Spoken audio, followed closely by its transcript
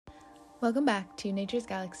Welcome back to Nature's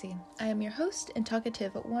Galaxy. I am your host and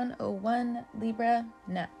talkative 101 Libra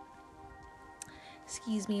Nut.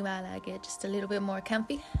 Excuse me while I get just a little bit more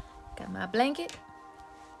comfy. Got my blanket,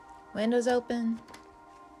 windows open,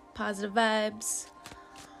 positive vibes,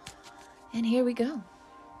 and here we go.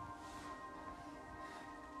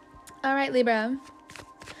 All right, Libra,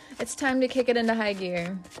 it's time to kick it into high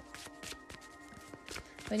gear.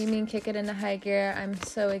 What do you mean kick it into high gear? I'm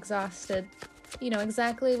so exhausted. You know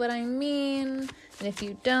exactly what I mean. And if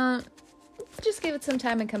you don't, just give it some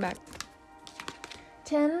time and come back.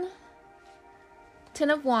 10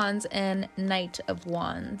 of Wands and Knight of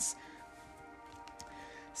Wands.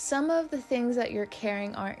 Some of the things that you're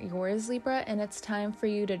carrying aren't yours, Libra, and it's time for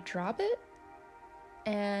you to drop it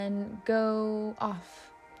and go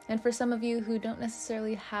off. And for some of you who don't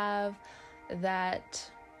necessarily have that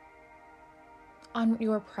on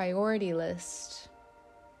your priority list,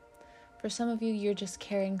 for some of you, you're just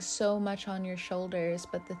carrying so much on your shoulders,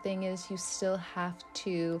 but the thing is, you still have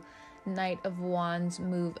to, Knight of Wands,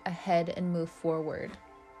 move ahead and move forward.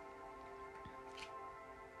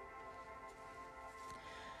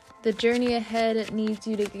 The journey ahead, it needs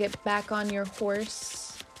you to get back on your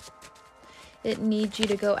horse. It needs you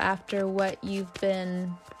to go after what you've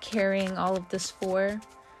been carrying all of this for.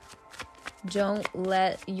 Don't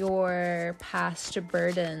let your past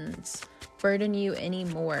burdens burden you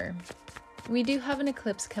anymore. We do have an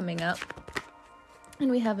eclipse coming up, and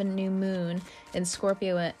we have a new moon in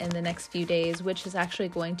Scorpio in the next few days, which is actually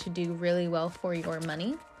going to do really well for your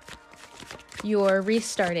money. You're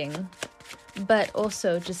restarting, but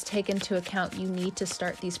also just take into account you need to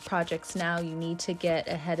start these projects now. You need to get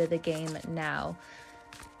ahead of the game now.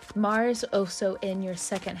 Mars also in your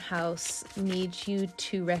second house needs you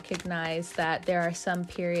to recognize that there are some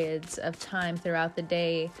periods of time throughout the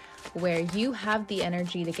day where you have the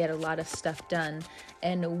energy to get a lot of stuff done.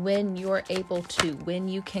 And when you're able to, when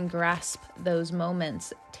you can grasp those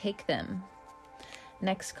moments, take them.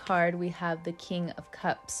 Next card, we have the King of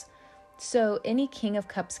Cups. So any King of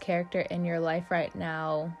Cups character in your life right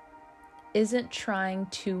now isn't trying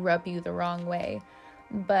to rub you the wrong way,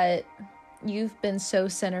 but you've been so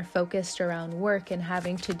center focused around work and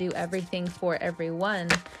having to do everything for everyone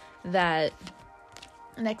that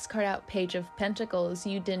next card out, Page of Pentacles,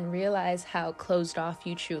 you didn't realize how closed off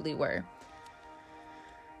you truly were.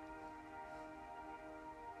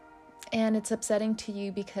 And it's upsetting to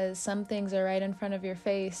you because some things are right in front of your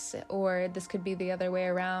face, or this could be the other way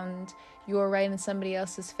around. You're right in somebody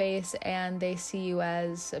else's face and they see you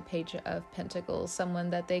as a Page of Pentacles, someone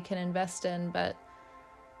that they can invest in, but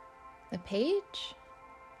the Page?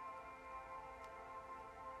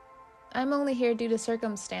 I'm only here due to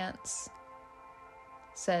circumstance,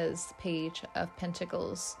 says Page of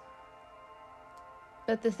Pentacles.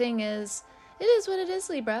 But the thing is, it is what it is,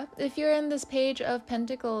 Libra. If you're in this Page of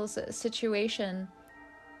Pentacles situation,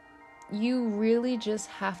 you really just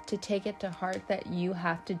have to take it to heart that you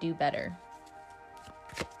have to do better.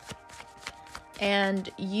 And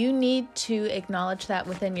you need to acknowledge that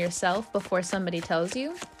within yourself before somebody tells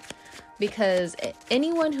you. Because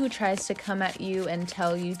anyone who tries to come at you and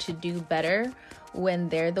tell you to do better when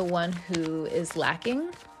they're the one who is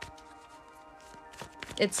lacking,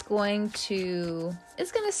 it's going to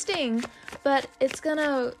sting, but it's going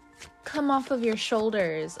to come off of your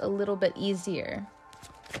shoulders a little bit easier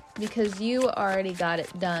because you already got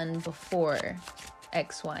it done before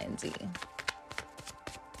X, Y, and Z.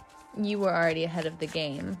 You were already ahead of the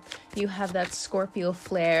game. You have that Scorpio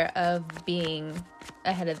flair of being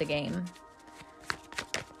ahead of the game.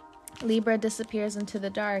 Libra disappears into the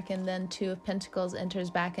dark, and then Two of Pentacles enters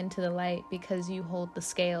back into the light because you hold the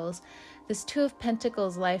scales. This Two of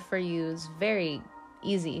Pentacles life for you is very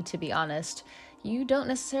easy, to be honest. You don't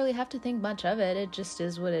necessarily have to think much of it. It just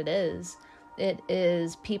is what it is. It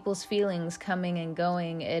is people's feelings coming and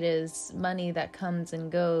going. It is money that comes and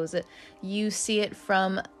goes. You see it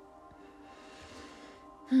from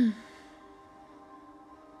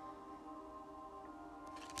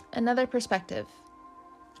another perspective.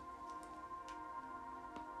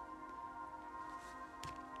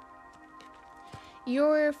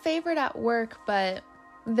 You're favored at work, but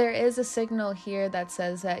there is a signal here that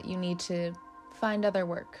says that you need to find other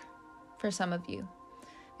work for some of you.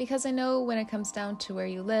 Because I know when it comes down to where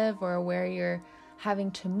you live or where you're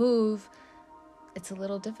having to move, it's a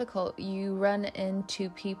little difficult. You run into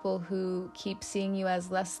people who keep seeing you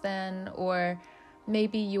as less than, or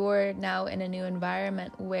maybe you're now in a new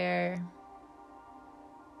environment where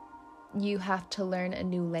you have to learn a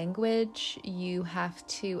new language. You have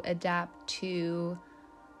to adapt to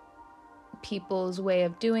people's way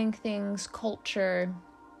of doing things, culture.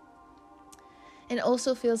 It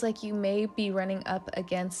also feels like you may be running up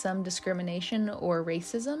against some discrimination or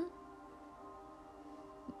racism.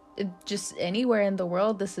 Just anywhere in the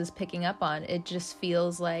world this is picking up on, it just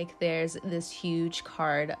feels like there's this huge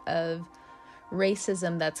card of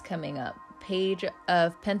racism that's coming up. Page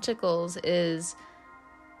of Pentacles is,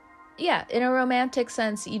 yeah, in a romantic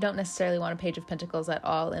sense, you don't necessarily want a Page of Pentacles at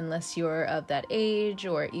all unless you're of that age,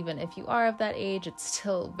 or even if you are of that age, it's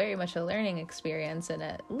still very much a learning experience and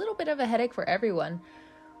a little bit of a headache for everyone.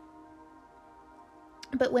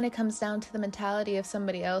 But when it comes down to the mentality of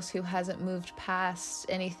somebody else who hasn't moved past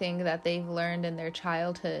anything that they've learned in their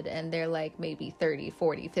childhood, and they're like maybe 30,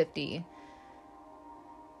 40, 50,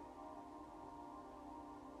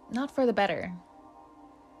 not for the better.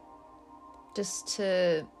 Just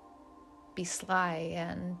to be sly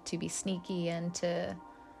and to be sneaky and to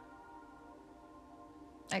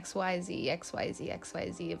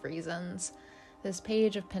XYZ of reasons. This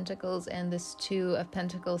Page of Pentacles and this Two of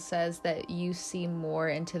Pentacles says that you see more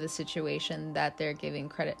into the situation that they're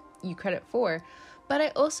giving you credit for. But I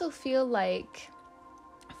also feel like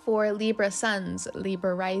for Libra suns,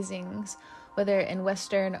 Libra risings, whether in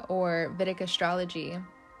Western or Vedic astrology,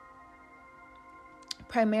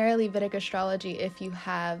 primarily Vedic astrology, if you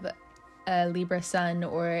have a Libra sun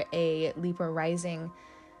or a Libra rising,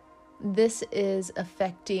 this is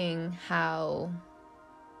affecting how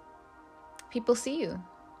people see you.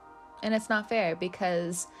 And it's not fair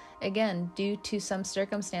because, again, due to some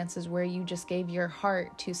circumstances where you just gave your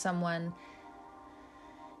heart to someone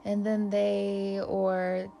and then they,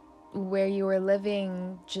 or where you were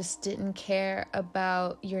living, just didn't care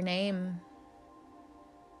about your name.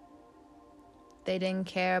 They didn't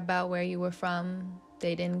care about where you were from.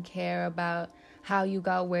 They didn't care about how you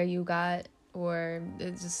got where you got, or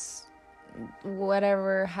it's just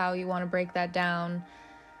whatever, how you want to break that down.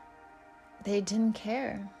 They didn't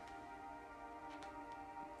care.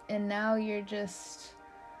 And now you're just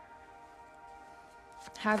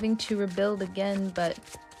having to rebuild again, but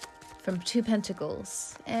from Two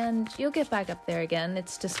Pentacles. And you'll get back up there again.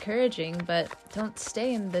 It's discouraging, but don't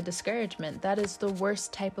stay in the discouragement. That is the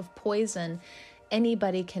worst type of poison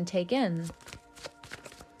anybody can take in.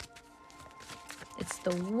 It's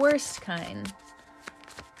the worst kind.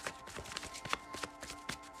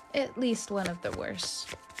 At least one of the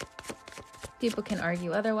worst. People can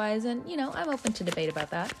argue otherwise, and, you know, I'm open to debate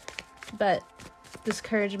about that. But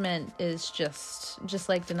discouragement is just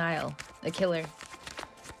like denial, a killer.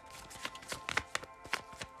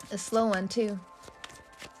 A slow one, too.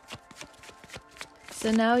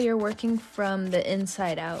 So now you're working from the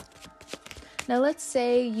inside out. Now, let's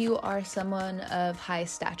say you are someone of high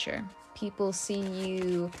stature. People see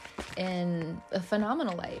you in a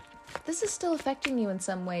phenomenal light. This is still affecting you in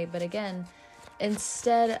some way, but again,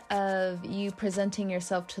 instead of you presenting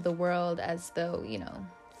yourself to the world as though, you know,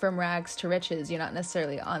 from rags to riches, you're not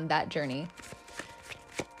necessarily on that journey.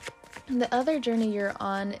 The other journey you're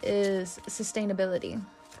on is sustainability.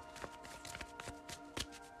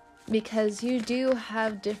 Because you do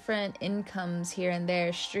have different incomes here and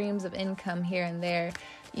there, streams of income here and there.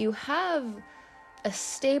 You have a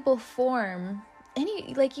stable form.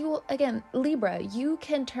 Again, Libra, you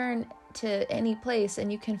can turn to any place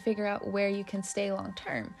and you can figure out where you can stay long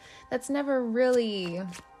term. That's never really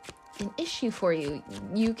an issue for you.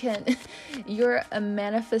 You're a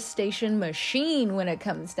manifestation machine when it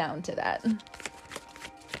comes down to that.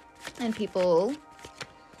 And people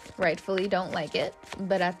rightfully don't like it,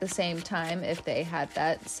 but at the same time, if they had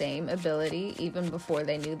that same ability even before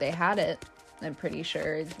they knew they had it, I'm pretty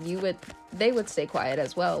sure they would stay quiet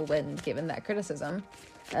as well when given that criticism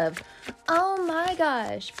of, oh my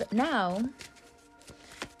gosh. But now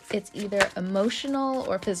it's either emotional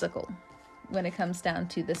or physical when it comes down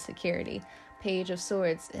to the security. Page of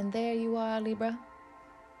Swords, and there you are, Libra.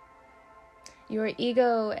 Your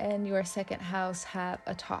ego and your second house have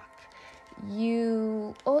a talk.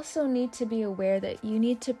 You also need to be aware that you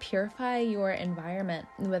need to purify your environment,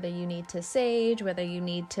 whether you need to sage, whether you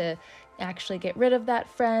need to actually get rid of that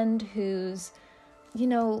friend who's, you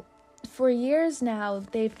know, for years now,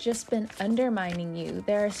 they've just been undermining you.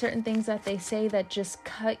 There are certain things that they say that just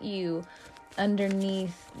cut you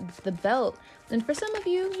underneath the belt. And for some of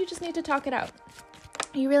you, you just need to talk it out.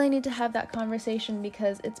 You really need to have that conversation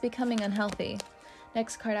because it's becoming unhealthy.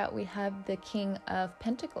 Next card out, we have the King of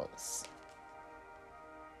Pentacles.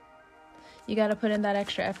 You got to put in that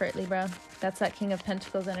extra effort, Libra. That's that King of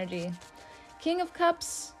Pentacles energy. King of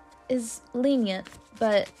Cups is lenient,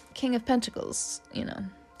 but King of Pentacles, you know,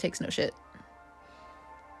 takes no shit.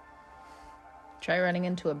 Try running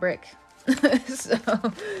into a brick. So,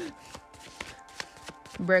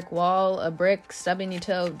 brick wall, a brick stubbing your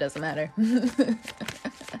toe, doesn't matter.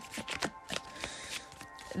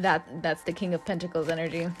 That's the King of Pentacles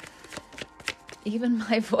energy. Even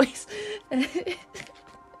my voice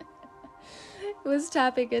was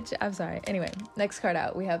tapping at you. I'm sorry. Anyway, next card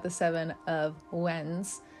out, we have the Seven of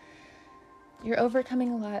Wands. You're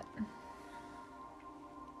overcoming a lot.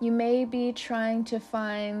 You may be trying to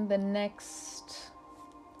find the next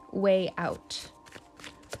way out.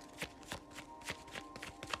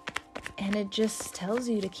 And it just tells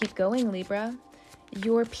you to keep going, Libra.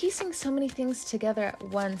 You're piecing so many things together at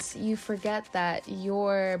once. You forget that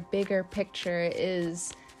your bigger picture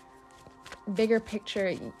is bigger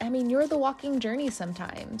picture. I mean, you're the walking journey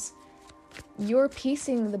sometimes. You're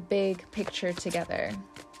piecing the big picture together.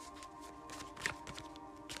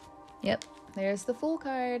 Yep, there's the Fool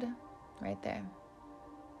card right there.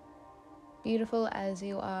 Beautiful as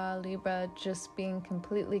you are, Libra, just being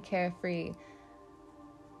completely carefree.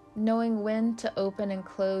 Knowing when to open and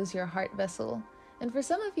close your heart vessel. And for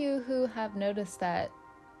some of you who have noticed that,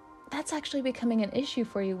 that's actually becoming an issue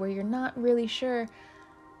for you, where you're not really sure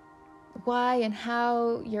why and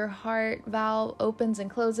how your heart valve opens and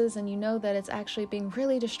closes, and you know that it's actually being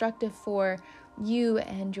really destructive for you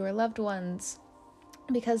and your loved ones.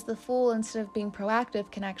 Because the Fool, instead of being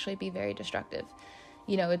proactive, can actually be very destructive.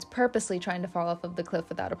 You know, it's purposely trying to fall off of the cliff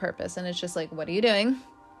without a purpose. And it's just like, what are you doing?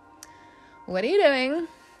 What are you doing?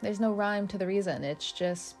 There's no rhyme to the reason. It's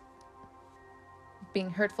just being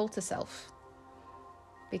hurtful to self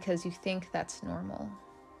because you think that's normal,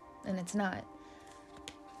 and it's not.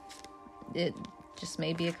 It just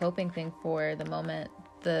may be a coping thing for the moment.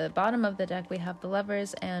 The bottom of the deck, we have the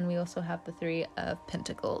Lovers, and we also have the Three of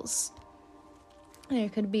Pentacles. There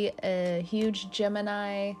could be a huge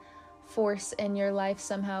Gemini force in your life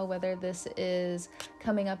somehow, whether this is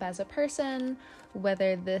coming up as a person,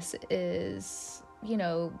 whether this is, you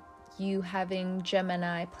know, you having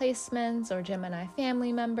Gemini placements or Gemini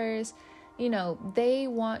family members. You know, they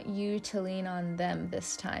want you to lean on them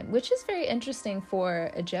this time, which is very interesting for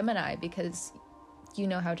a Gemini, because you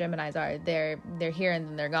know how Geminis are. They're here and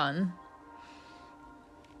then they're gone.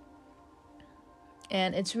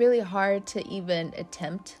 And it's really hard to even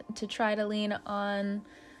attempt to try to lean on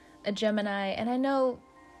a Gemini. And I know,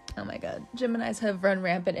 oh my God, Geminis have run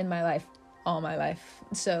rampant in my life, all my life.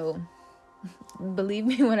 So believe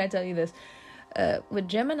me when I tell you this. With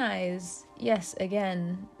Geminis, yes,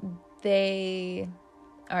 again, they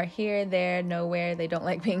are here, there, nowhere. They don't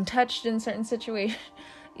like being touched in certain situations.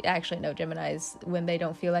 Actually, no, Geminis, when they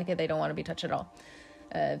don't feel like it, they don't want to be touched at all.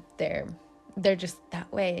 They're just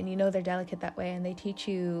that way, and you know they're delicate that way, and they teach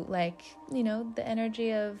you, like, you know, the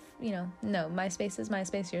energy of, you know, no, my space is my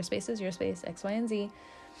space, your space is your space, X, Y, and Z.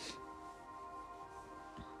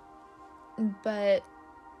 But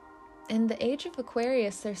in the age of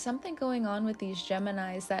Aquarius, there's something going on with these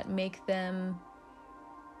Geminis that make them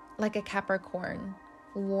like a Capricorn,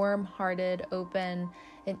 warm-hearted, open,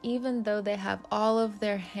 and even though they have all of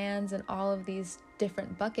their hands in all of these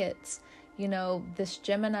different buckets, you know, this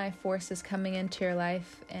Gemini force is coming into your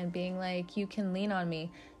life and being like, you can lean on me.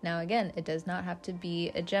 Now, again, it does not have to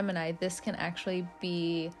be a Gemini. This can actually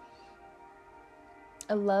be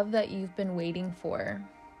a love that you've been waiting for.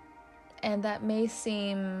 And that may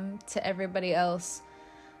seem to everybody else,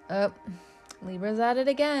 oh, Libra's at it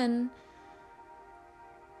again.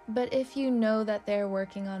 But if you know that they're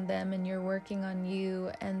working on them and you're working on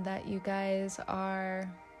you, and that you guys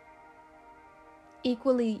are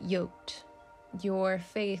equally yoked, your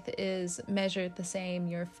faith is measured the same,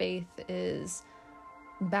 your faith is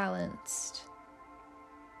balanced,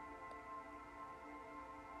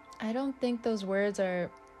 I don't think those words are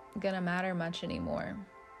gonna matter much anymore.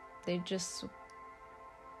 It's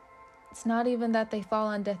not even that they fall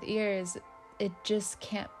on deaf ears, it just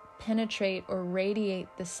can't penetrate or radiate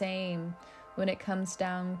the same when it comes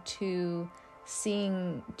down to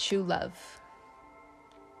seeing true love.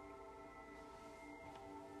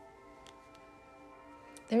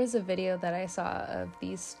 There was a video that I saw of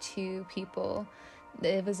these two people.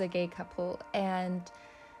 It was a gay couple, and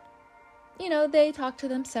you know, they talked to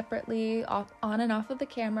them separately, on and off of the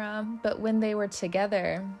camera, but when they were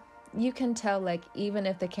together, you can tell, like, even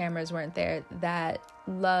if the cameras weren't there, that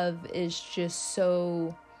love is just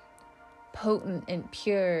so potent and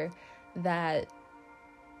pure that,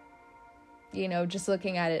 you know, just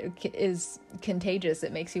looking at it is contagious.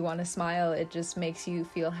 It makes you want to smile. It just makes you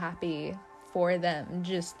feel happy for them,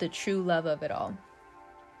 just the true love of it all.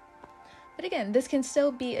 But again, this can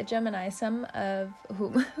still be a Gemini. Some of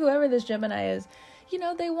whoever this Gemini is, you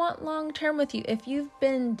know, they want long term with you. If you've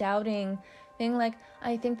been doubting being like,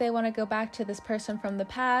 I think they want to go back to this person from the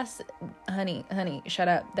past. Honey, shut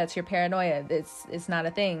up. That's your paranoia. It's not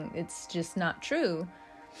a thing. It's just not true.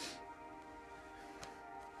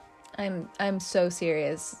 I'm so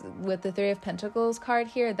serious. With the Three of Pentacles card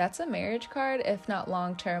here, that's a marriage card, if not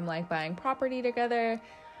long-term, like buying property together,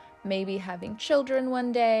 maybe having children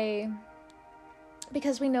one day.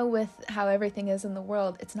 Because we know with how everything is in the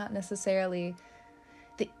world, it's not necessarily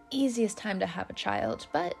the easiest time to have a child,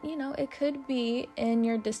 but you know, it could be in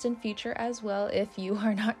your distant future as well if you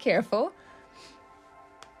are not careful.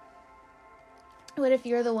 What if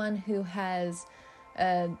you're the one who has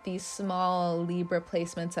these small Libra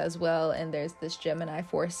placements as well, and there's this Gemini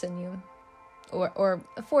force in you, or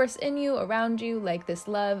a force in you, around you, like this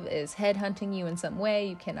love is headhunting you in some way,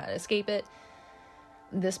 you cannot escape it.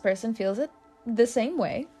 This person feels it the same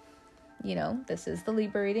way. You know, this is the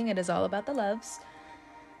Libra reading, it is all about the loves.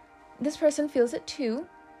 This person feels it too.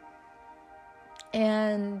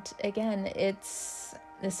 And again, it's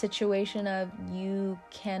the situation of you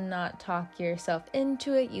cannot talk yourself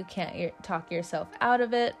into it. You can't talk yourself out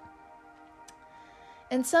of it.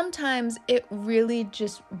 And sometimes it really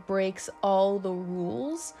just breaks all the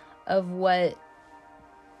rules of what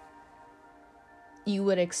you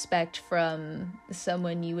would expect from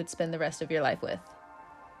someone you would spend the rest of your life with.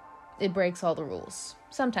 It breaks all the rules.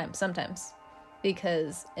 Sometimes.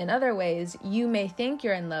 Because in other ways, you may think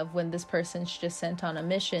you're in love when this person's just sent on a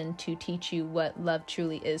mission to teach you what love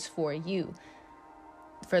truly is for you.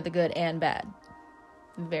 For the good and bad.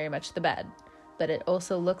 Very much the bad. But it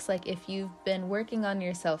also looks like if you've been working on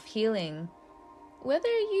your self-healing, whether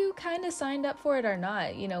you kind of signed up for it or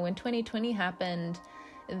not, you know, when 2020 happened,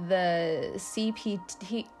 the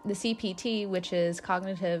CPT, which is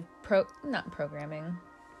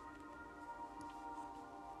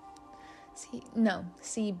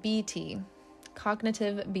CBT,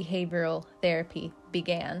 cognitive behavioral therapy,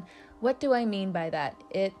 began. What do I mean by that?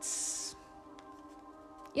 It is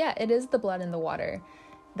the blood in the water.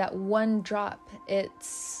 That one drop,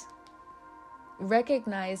 it's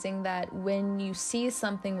recognizing that when you see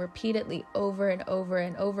something repeatedly over and over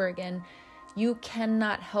and over again, you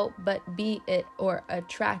cannot help but be it or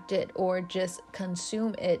attract it or just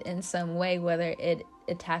consume it in some way, whether it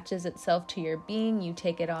attaches itself to your being, you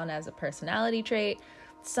take it on as a personality trait,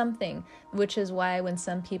 something, which is why when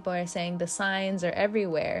some people are saying the signs are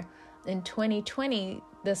everywhere, in 2020,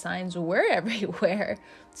 the signs were everywhere.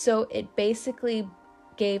 So it basically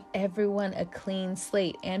gave everyone a clean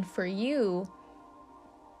slate. And for you,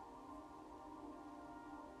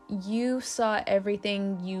 you saw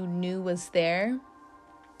everything you knew was there,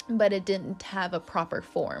 but it didn't have a proper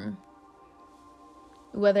form.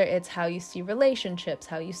 Whether it's how you see relationships,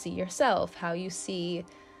 how you see yourself, how you see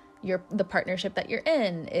the partnership that you're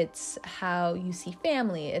in, it's how you see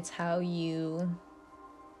family, it's how you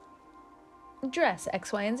dress,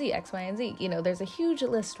 X, Y, and Z. You know, there's a huge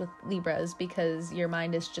list with Libras because your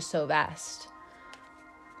mind is just so vast.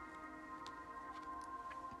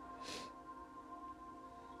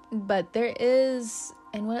 But there is,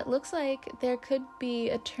 and what it looks like, there could be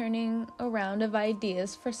a turning around of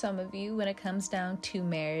ideas for some of you when it comes down to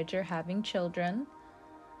marriage or having children.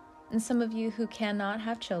 And some of you who cannot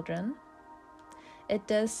have children, it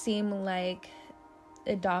does seem like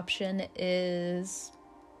adoption is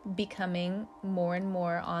becoming more and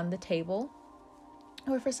more on the table.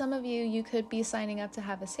 Or for some of you, you could be signing up to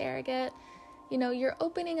have a surrogate. You know, you're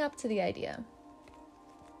opening up to the idea.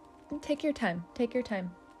 Take your time.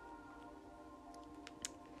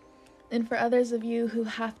 And for others of you who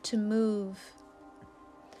have to move,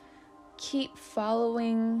 keep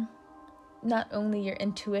following not only your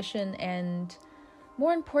intuition, and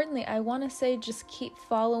more importantly, I want to say just keep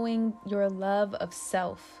following your love of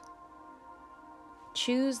self.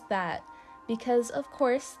 Choose that, because of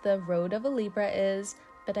course the road of a Libra is,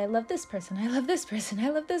 but I love this person,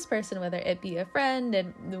 whether it be a friend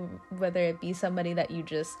and whether it be somebody that you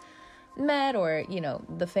just met, or, you know,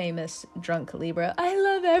 the famous drunk Libra, I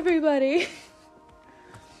love everybody.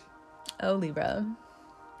 Oh, Libra,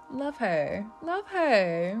 love her,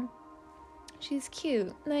 she's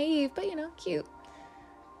cute, naive, but you know, cute.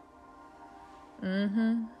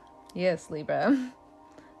 Yes, Libra,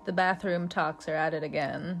 the bathroom talks are at it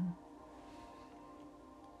again.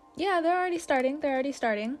 Yeah, they're already starting,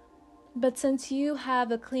 but since you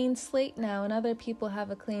have a clean slate now and other people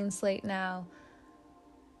have a clean slate now,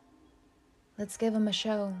 let's give them a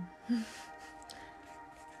show.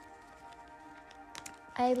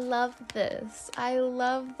 I love this. I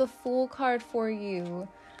love the Fool card for you.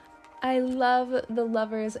 I love the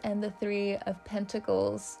Lovers and the Three of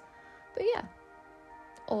Pentacles. But yeah,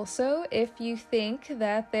 Also, if you think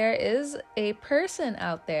that there is a person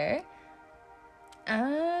out there,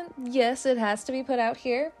 yes, it has to be put out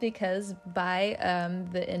here because by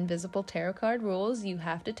the invisible tarot card rules, you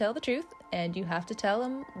have to tell the truth and you have to tell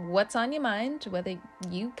them what's on your mind, whether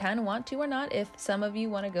you kind of want to or not. If some of you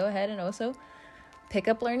want to go ahead and also pick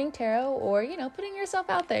up learning tarot or, putting yourself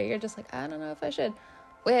out there, you're just like, I don't know if I should.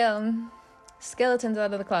 Well, skeletons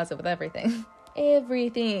out of the closet with everything.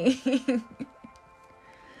 Everything.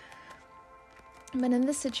 But in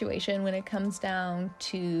this situation, when it comes down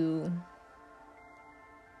to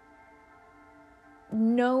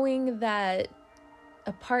knowing that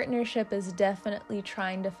a partnership is definitely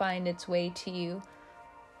trying to find its way to you,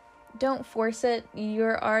 don't force it.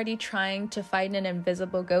 You're already trying to fight an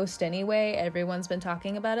invisible ghost anyway. Everyone's been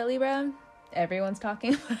talking about it, Libra. Everyone's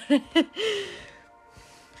talking about it.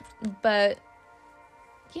 But,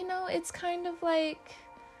 it's kind of like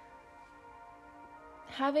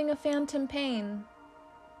having a phantom pain.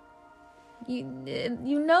 You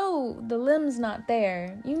know the limb's not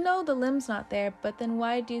there. But then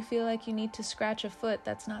why do you feel like you need to scratch a foot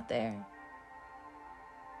that's not there?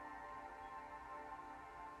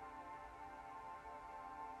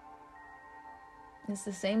 It's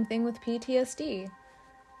the same thing with PTSD.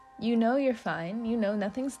 You know you're fine. You know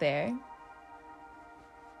nothing's there.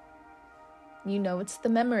 You know it's the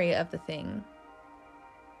memory of the thing.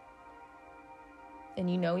 And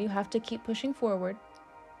you know you have to keep pushing forward.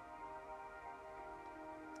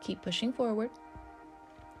 Keep pushing forward.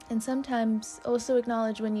 And sometimes also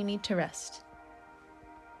acknowledge when you need to rest.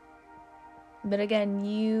 But again,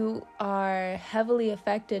 you are heavily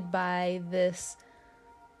affected by this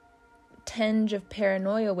tinge of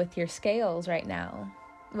paranoia with your scales right now.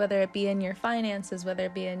 Whether it be in your finances, whether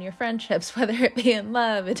it be in your friendships, whether it be in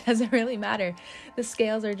love, it doesn't really matter. The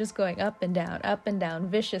scales are just going up and down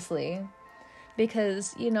viciously.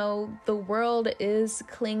 Because, the world is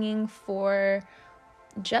clinging for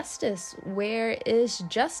justice. Where is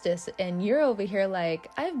justice? And you're over here like,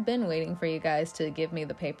 I've been waiting for you guys to give me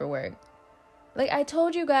the paperwork. Like, I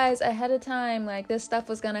told you guys ahead of time, like, this stuff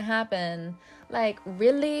was gonna happen. Like,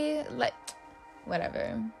 really? Like,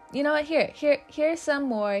 whatever. You know what? Here's some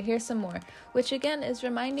more. Which, again, is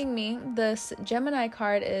reminding me, this Gemini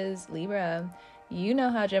card is Libra. You know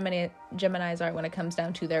how Geminis are when it comes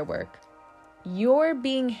down to their work. You're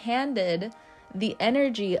being handed the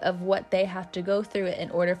energy of what they have to go through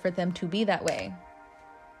in order for them to be that way.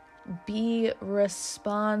 Be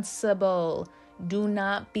responsible. Do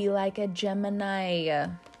not be like a Gemini.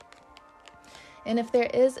 And if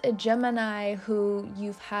there is a Gemini who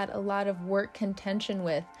you've had a lot of work contention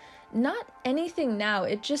with, not anything now.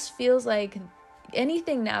 It just feels like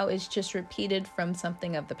anything now is just repeated from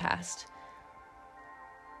something of the past.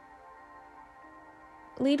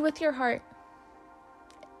 Lead with your heart.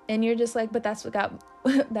 And you're just like, but that's what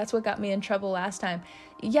got me in trouble last time.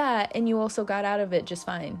 Yeah, and you also got out of it just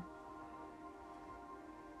fine.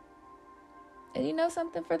 And you know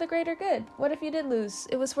something, for the greater good. What if you did lose?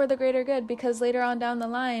 It was for the greater good because later on down the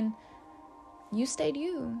line, you stayed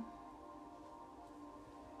you.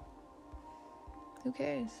 Who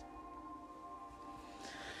cares?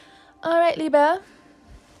 All right, Libra.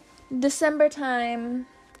 December time.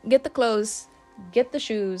 Get the clothes. Get the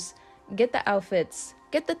shoes. Get the outfits.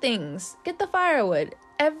 Get the things. Get the firewood.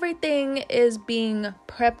 Everything is being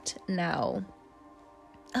prepped now.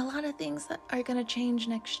 A lot of things that are going to change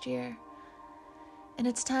next year. And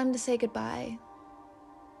it's time to say goodbye.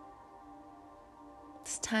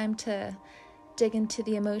 It's time to dig into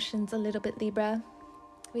the emotions a little bit, Libra.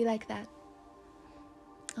 We like that.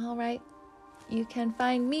 All right. You can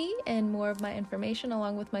find me and more of my information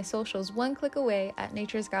along with my socials one click away at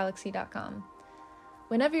naturesgalaxy.com.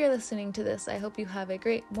 Whenever you're listening to this, I hope you have a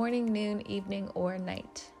great morning, noon, evening, or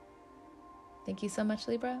night. Thank you so much,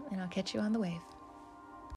 Libra, and I'll catch you on the wave.